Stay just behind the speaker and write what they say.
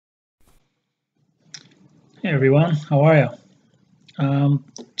Hey everyone, how are you?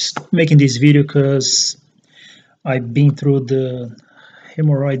 Just making this video because I've been through the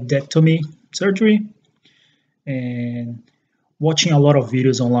haemorrhoidectomy surgery and watching a lot of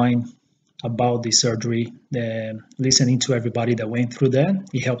videos online about the surgery. Listening to everybody that went through that,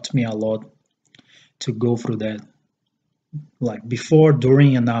 it helped me a lot to go through that, like before,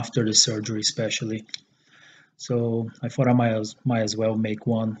 during, and after the surgery, especially. So I thought I might as well make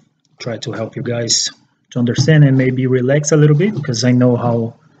one, try to help you guys to understand and maybe relax a little bit because I know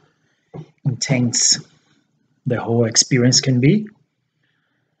how intense the whole experience can be.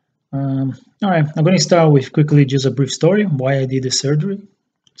 All right, I'm going to start with quickly just a brief story why I did the surgery.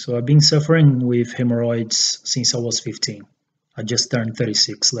 So I've been suffering with hemorrhoids since I was 15. I just turned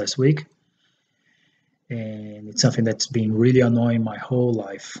 36 last week, and it's something that's been really annoying my whole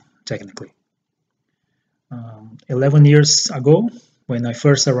life, technically. 11 years ago, when I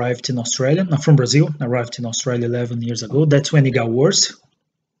first arrived in Australia, I'm from Brazil, I arrived in Australia 11 years ago, that's when it got worse.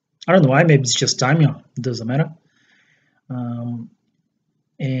 I don't know why, maybe it's just time, it doesn't matter.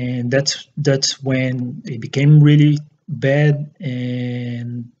 And that's when it became really bad,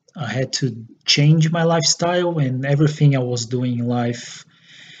 and I had to change my lifestyle, and everything I was doing in life,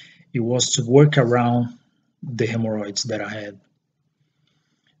 it was to work around the hemorrhoids that I had.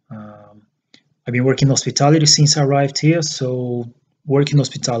 I've been working hospitality since I arrived here, so working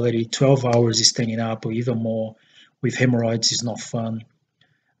hospitality 12 hours standing up or even more with hemorrhoids is not fun.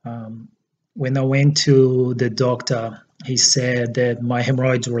 When I went to the doctor, he said that my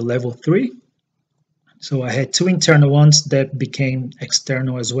hemorrhoids were level 3. So I had 2 internal ones that became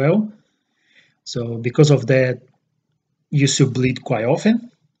external as well. So because of that, used to bleed quite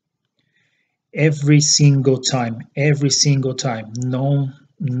often. Every single time,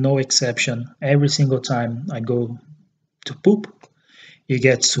 no exception. Every single time I go to poop, it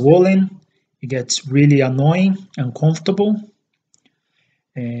gets swollen, it gets really annoying, uncomfortable,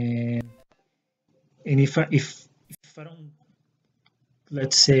 and if I don't,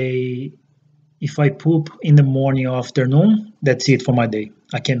 let's say, if I poop in the morning or afternoon, that's it for my day.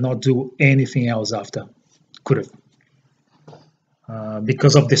 I cannot do anything else after. Could have.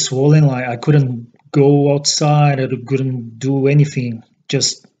 Because of the swelling, like I couldn't go outside, I couldn't do anything.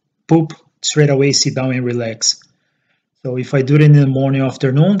 Just poop, straight away, sit down and relax. So if I do it in the morning or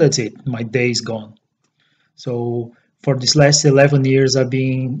afternoon, that's it. My day is gone. So for these last 11 years, I've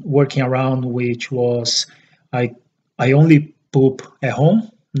been working around, which was I only poop at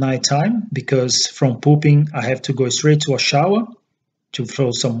home nighttime, because from pooping I have to go straight to a shower to throw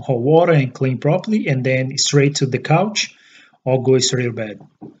some hot water and clean properly, and then straight to the couch or go straight to bed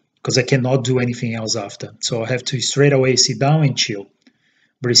because I cannot do anything else after. So I have to straight away sit down and chill.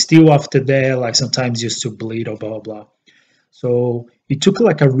 But still after that, like sometimes used to bleed or blah blah. So it took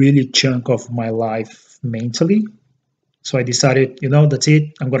like a really chunk of my life mentally. So I decided, that's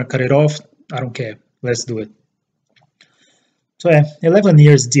it. I'm gonna cut it off. I don't care. Let's do it. So yeah, 11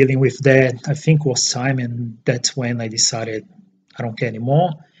 years dealing with that, I think was time, and that's when I decided I don't care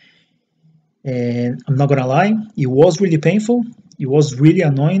anymore. And I'm not gonna lie, it was really painful. It was really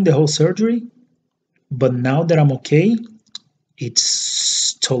annoying, the whole surgery. But now that I'm okay,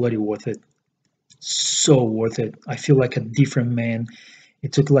 it's totally worth it. So worth it. I feel like a different man.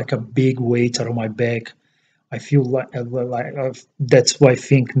 It took like a big weight out of my back. I feel like that's what I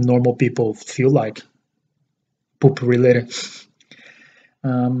think normal people feel like, poop related.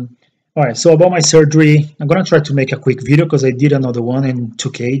 All right, so about my surgery, I'm gonna try to make a quick video because I did another one and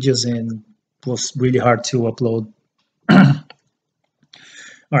took ages and it was really hard to upload. All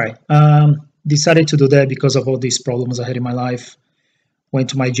right, decided to do that because of all these problems I had in my life.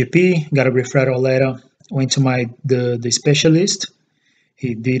 Went to my GP, got a referral letter, went to the specialist.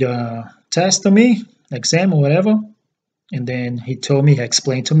 He did a test on me, exam or whatever, and then he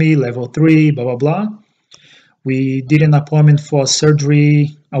explained to me level 3, blah blah blah. We did an appointment for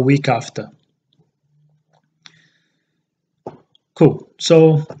surgery a week after. Cool.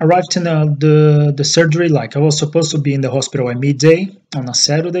 So arrived in the surgery, like I was supposed to be in the hospital at midday on a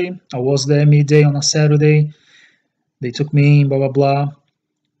Saturday. I was there midday on a Saturday. They took me in, blah blah blah.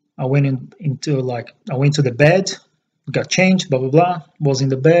 I went I went to the bed, got changed, blah blah blah. Was in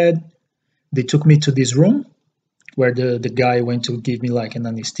the bed. They took me to this room where the guy went to give me like an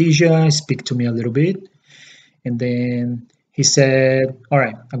anesthesia, speak to me a little bit. And then he said, all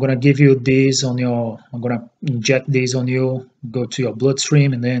right, I'm going to give you this I'm going to inject this on you, go to your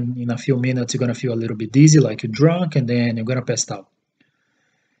bloodstream, and then in a few minutes, you're going to feel a little bit dizzy, like you're drunk, and then you're going to pass out.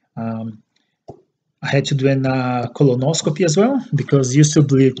 I had to do a colonoscopy as well, because used to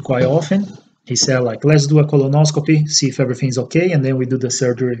bleed quite often. He said, like, let's do a colonoscopy, see if everything's okay, and then we do the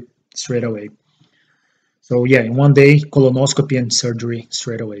surgery straight away. So yeah, in one day, colonoscopy and surgery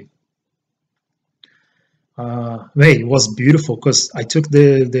straight away. It was beautiful because I took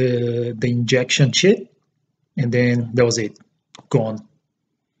the injection chip, and then that was it, gone.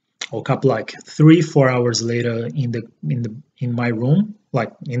 Woke up like 3 4 hours later in my room,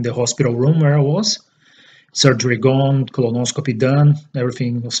 like in the hospital room where I was. Surgery gone, colonoscopy done,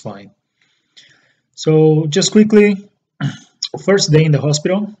 everything was fine. So just quickly, first day in the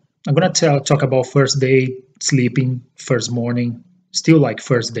hospital. I'm gonna talk about first day sleeping, first morning, still like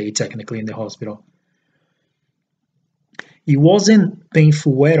first day technically in the hospital. It wasn't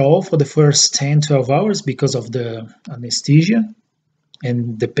painful at all for the first 10 12 hours because of the anesthesia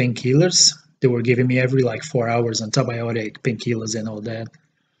and the painkillers. They were giving me every like 4 hours antibiotic, painkillers, and all that.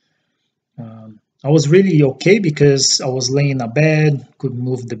 I was really okay because I was laying in a bed, could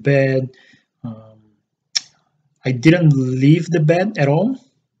move the bed. Um, I didn't leave the bed at all,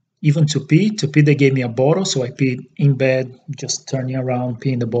 even to pee. To pee, they gave me a bottle, so I peed in bed, just turning around,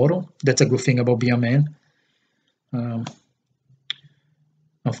 pee in the bottle. That's a good thing about being a man. Um,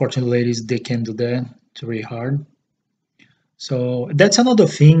 Unfortunately, ladies, they can't do that. It's really hard. So that's another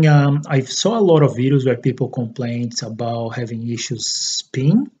thing. I saw a lot of videos where people complained about having issues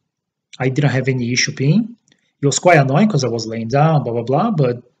peeing. I didn't have any issue peeing. It was quite annoying because I was laying down, blah blah blah,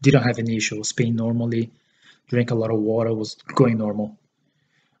 but didn't have any issue. I was peeing normally, drank a lot of water, was going normal.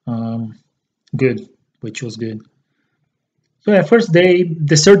 Um, Good, which was good. So yeah, first day,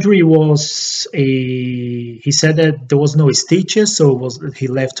 the surgery was a. He said that there was no stitches, so it was he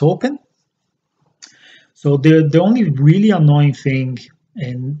left open. So the only really annoying thing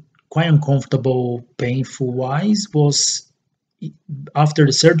and quite uncomfortable, painful wise was after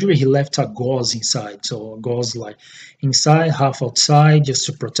the surgery he left a gauze inside. So a gauze like inside, half outside, just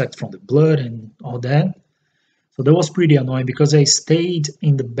to protect from the blood and all that. So that was pretty annoying because I stayed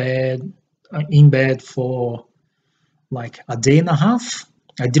in bed for like a day and a half.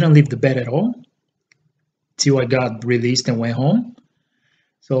 I didn't leave the bed at all till I got released and went home.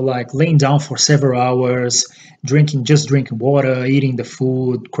 So like laying down for several hours, just drinking water, eating the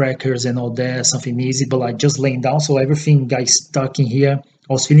food, crackers and all that, something easy, but like just laying down. So everything got stuck in here.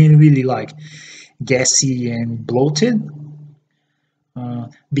 I was feeling really like gassy and bloated.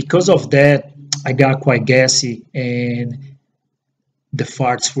 Because of that, I got quite gassy and the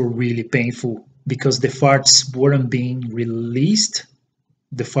farts were really painful because the farts weren't being released.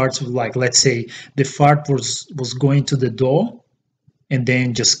 The farts were like, let's say the fart was going to the door and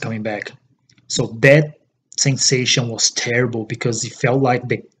then just coming back. So that sensation was terrible because it felt like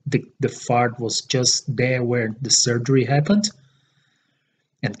the fart was just there where the surgery happened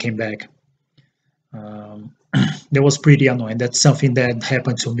and came back. Um, that was pretty annoying. That's something that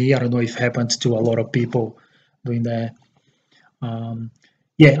happened to me. I don't know if it happened to a lot of people doing that. Um,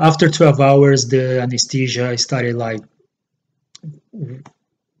 yeah, after 12 hours, the anesthesia started like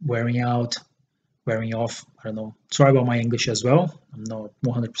wearing out, wearing off. I don't know. Sorry about my English as well. I'm not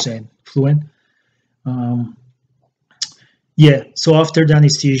 100% fluent. Um, yeah, so after the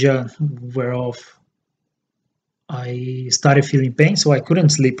anesthesia wear off, I started feeling pain, so I couldn't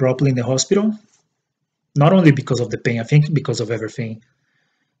sleep properly in the hospital. Not only because of the pain, I think because of everything.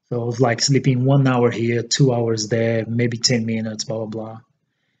 So I was like sleeping 1 hour here, 2 hours there, maybe 10 minutes, blah, blah, blah.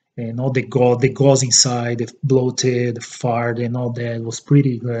 And all the gauze inside, the bloated, the fart, and all that was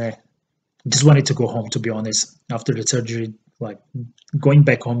pretty. Just wanted to go home, to be honest. After the surgery, like going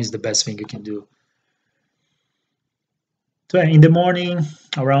back home is the best thing you can do. So in the morning,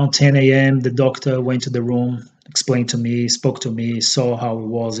 around 10 a.m., the doctor went to the room, explained to me, spoke to me, saw how it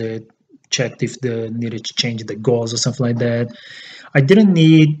was it, checked if the needed to change the gauze or something like that. I didn't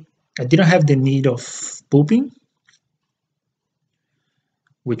need, I didn't have the need of pooping,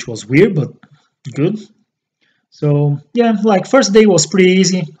 which was weird but good. So yeah, like first day was pretty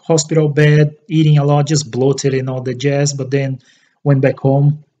easy. Hospital bed, eating a lot, just bloated and all the jazz. But then went back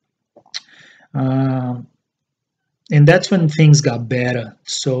home, um, and that's when things got better.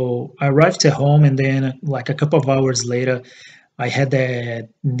 So I arrived at home, and then like a couple of hours later, I had that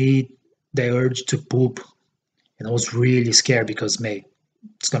need, the urge to poop, and I was really scared because, mate,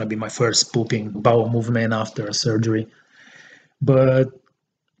 it's gonna be my first pooping bowel movement after a surgery.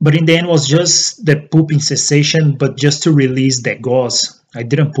 But in the end, it was just the pooping cessation, but just to release that gauze. I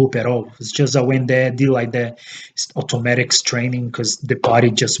didn't poop at all. It's just I went there, did like the automatic straining because the body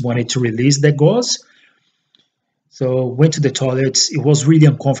just wanted to release that gauze. So went to the toilets. It was really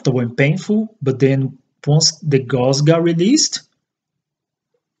uncomfortable and painful. But then once the gauze got released,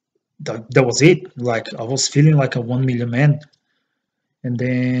 that was it. Like I was feeling like a 1 million man. And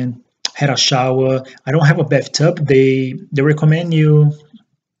then had a shower. I don't have a bathtub. They recommend you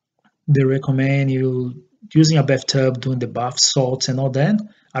using a bathtub, doing the bath salts and all that.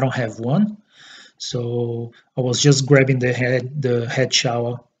 I don't have one, so I was just grabbing the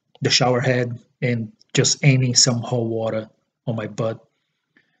shower head, and just aiming some hot water on my butt,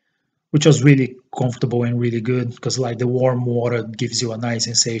 which was really comfortable and really good because like the warm water gives you a nice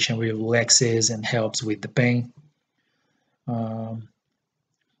sensation, relaxes and helps with the pain. Um,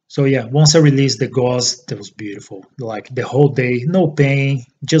 so yeah, once I released the gauze, that was beautiful. Like the whole day, no pain,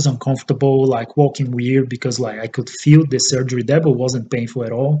 just uncomfortable, like walking weird because like I could feel the surgery there, but wasn't painful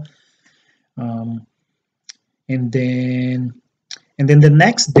at all. Um, and then the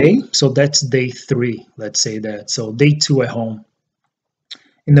next day, so that's day 3, let's say that. So day 2 at home.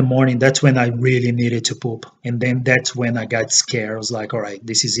 In the morning, that's when I really needed to poop. And then that's when I got scared. I was like, all right,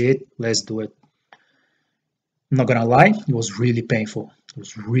 this is it. Let's do it. I'm not gonna lie, it was really painful. It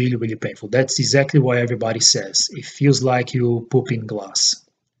was really, really painful. That's exactly what everybody says. It feels like you poop in glass,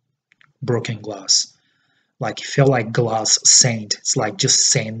 broken glass. Like it felt like glass sand. It's like just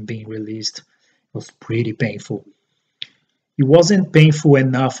sand being released. It was pretty painful. It wasn't painful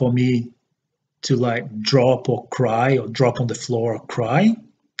enough for me to like drop or cry or drop on the floor or cry.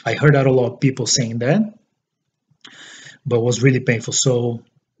 I heard that a lot of people saying that, but it was really painful. So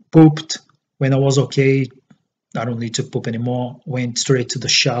pooped when I was okay. I don't need to poop anymore. Went straight to the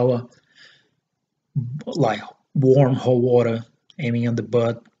shower, like warm hot water, aiming on the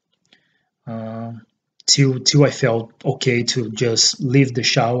butt, till I felt okay to just leave the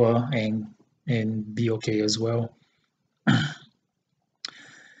shower and be okay as well.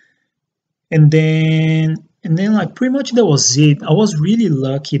 And then like pretty much that was it. I was really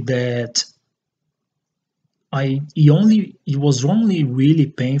lucky that it was only really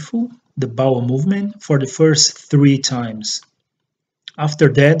painful, the bowel movement, for the first 3 times.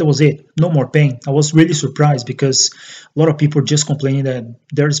 After that, that was it. No more pain. I was really surprised because a lot of people just complaining that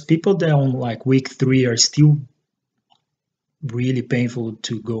there's people that on like week 3 are still really painful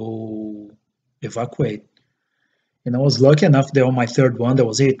to go evacuate. And I was lucky enough that on my 3rd one, that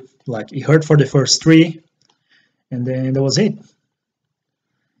was it. Like it hurt for the first 3, and then that was it.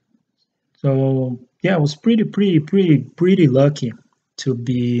 So yeah, I was pretty lucky to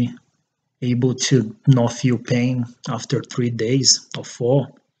be able to not feel pain after 3 days or 4.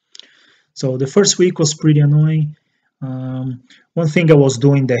 So the first week was pretty annoying. One thing I was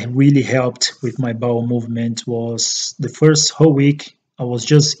doing that really helped with my bowel movement was the first whole week I was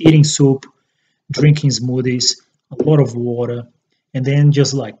just eating soup, drinking smoothies, a lot of water, and then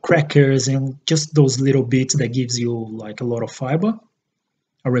just like crackers and just those little bits that gives you like a lot of fiber.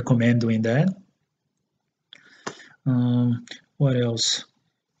 I recommend doing that. What else?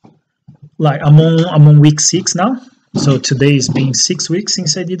 Like I'm on week 6 now. So today has been 6 weeks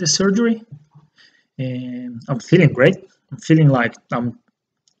since I did the surgery, and I'm feeling great. I'm feeling like I'm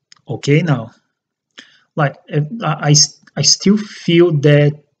okay now. Like I still feel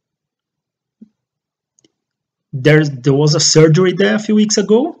that there was a surgery there a few weeks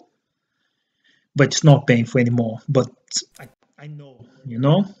ago, but it's not painful anymore. But I know, you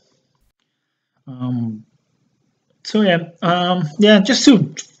know. Um, so yeah, just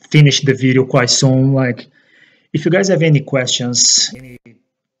to finish the video quite soon. Like, if you guys have any questions,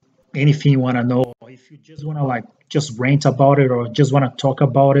 anything you want to know, or if you just want to like just rant about it or just want to talk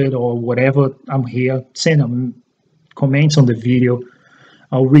about it or whatever, I'm here. Send them comments on the video.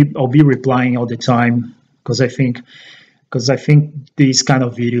 I'll be replying all the time because I think these kind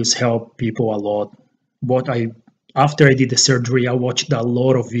of videos help people a lot. What I After I did the surgery, I watched a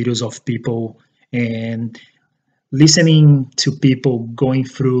lot of videos of people, and listening to people going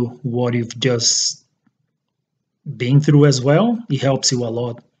through what you've just been through as well, it helps you a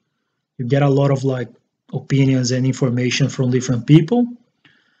lot. You get a lot of like opinions and information from different people.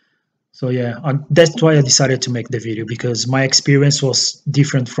 So yeah, that's why I decided to make the video, because my experience was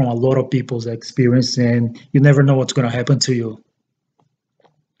different from a lot of people's experience, and you never know what's going to happen to you.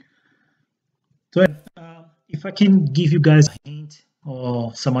 So if I can give you guys a hint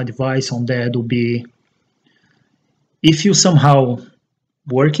or some advice on that, would be, if you somehow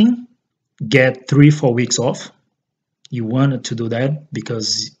working, get 3-4 weeks off. You wanted to do that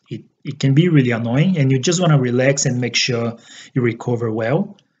because it can be really annoying, and you just want to relax and make sure you recover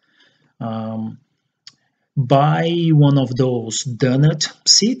well. Buy one of those donut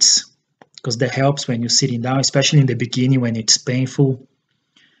seats, because that helps when you're sitting down, especially in the beginning when it's painful.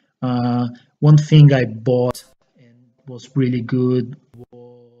 One thing I bought and was really good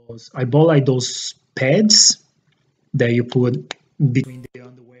was I bought like those pads that you put between the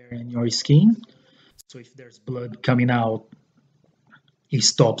underwear and your skin. So if there's blood coming out, it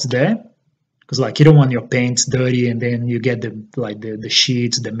stops there. Because like you don't want your pants dirty and then you get the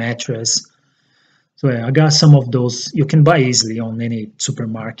sheets, the mattress. So yeah, I got some of those. You can buy easily on any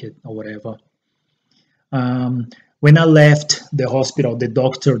supermarket or whatever. When I left the hospital, the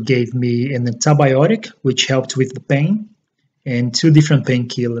doctor gave me an antibiotic, which helped with the pain, and two different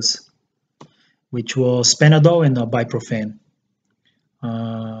painkillers, which was Panadol and ibuprofen.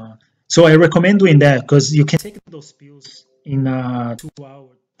 So I recommend doing that because you can take those pills in a 2 hour,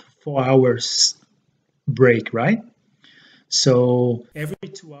 4 hours break, right? So every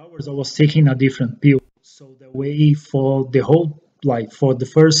 2 hours I was taking a different pill. So the way for the whole, like for the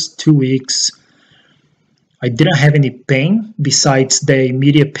first 2 weeks, I didn't have any pain besides the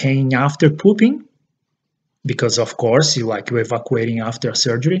immediate pain after pooping, because of course you're evacuating after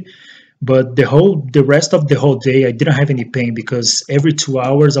surgery. But the rest of the whole day I didn't have any pain because every 2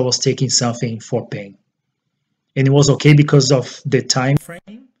 hours I was taking something for pain. And it was okay because of the time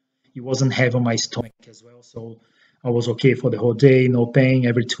frame. It wasn't heavy on my stomach as well. So I was okay for the whole day, no pain,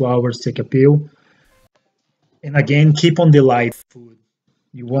 every 2 hours take a pill. And again, keep on the light food.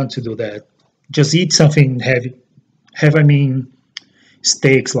 You want to do that. Just eat something heavy. I mean,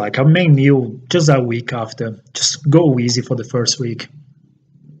 steaks, like a main meal, just a week after. Just go easy for the first week.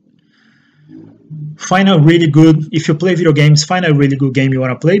 Find a really good, if you play video games, find a really good game you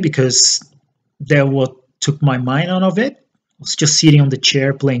want to play, because that what took my mind out of it. I was just sitting on the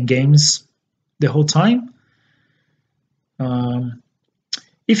chair playing games the whole time.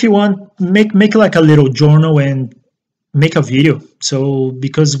 If you want, make like a little journal and make a video. So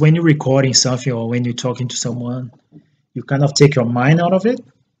because when you're recording something or when you're talking to someone, you kind of take your mind out of it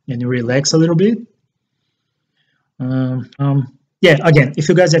and you relax a little bit. Yeah, again, if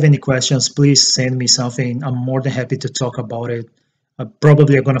you guys have any questions, please send me something. I'm more than happy to talk about it.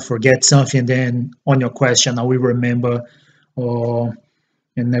 Probably I'm gonna forget something, then on your question I will remember, or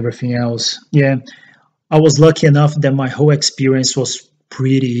and everything else. Yeah, I was lucky enough that my whole experience was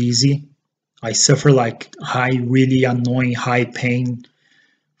pretty easy. I suffered like really annoying high pain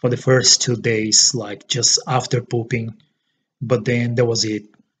for the first 2 days, like just after pooping. But then that was it.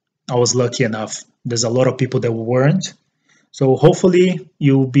 I was lucky enough. There's a lot of people that weren't. So hopefully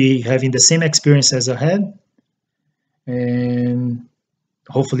you'll be having the same experience as I had, and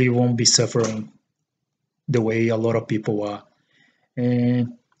hopefully you won't be suffering the way a lot of people are.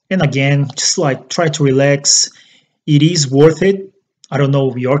 And again, just like try to relax. It is worth it. I don't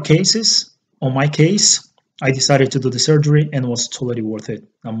know your cases. On my case, I decided to do the surgery and it was totally worth it.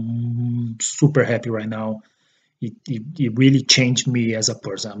 I'm super happy right now. It really changed me as a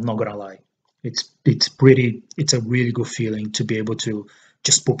person. I'm not gonna lie. It's a really good feeling to be able to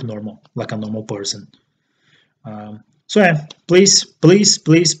just poop normal, like a normal person. So yeah, please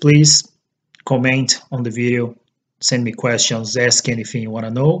comment on the video, send me questions, ask anything you want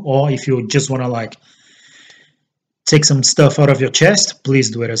to know, or if you just want to like take some stuff out of your chest,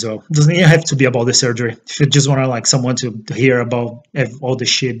 please do it as well. It doesn't even have to be about the surgery. If you just want to like someone to hear about all the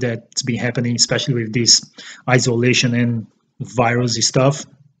shit that's been happening, especially with this isolation and virusy stuff,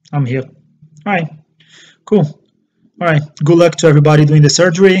 I'm here. All right, cool. All right, good luck to everybody doing the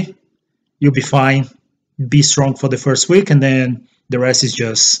surgery. You'll be fine. Be strong for the first week, and then the rest is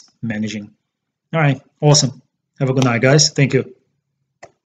just managing. All right, awesome. Have a good night, guys. Thank you.